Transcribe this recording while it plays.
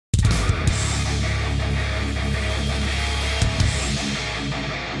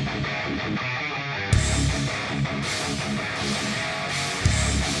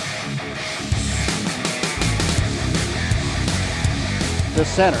to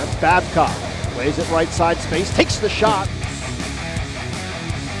center. Babcock plays it right side space, takes the shot.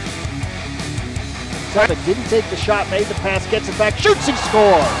 But didn't take the shot, made the pass, gets it back, shoots, he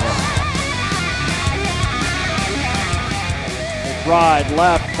scores! Ride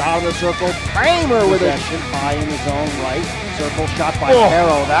left, out of the circle, Kramer with it. High in his own right, circle shot by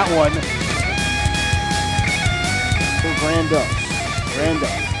Harrow, that one. Grando,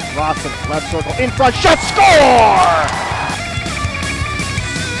 Rossum, left circle, in front, shot, score!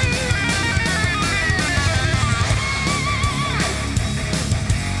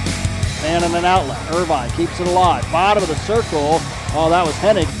 Man on an outlet, Irvine keeps it alive, bottom of the circle, oh that was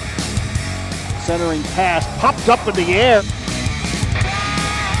Hennig. Centering pass, popped up in the air.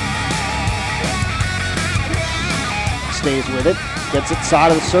 Stays with it, gets it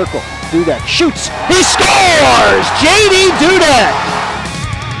side of the circle. Dudek shoots, he scores! J.D. Dudek!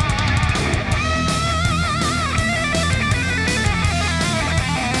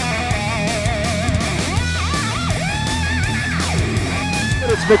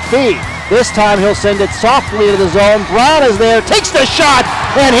 It's McPhee. This time he'll send it softly to the zone. Brown is there, takes the shot,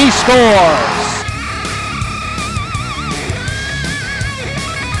 and he scores!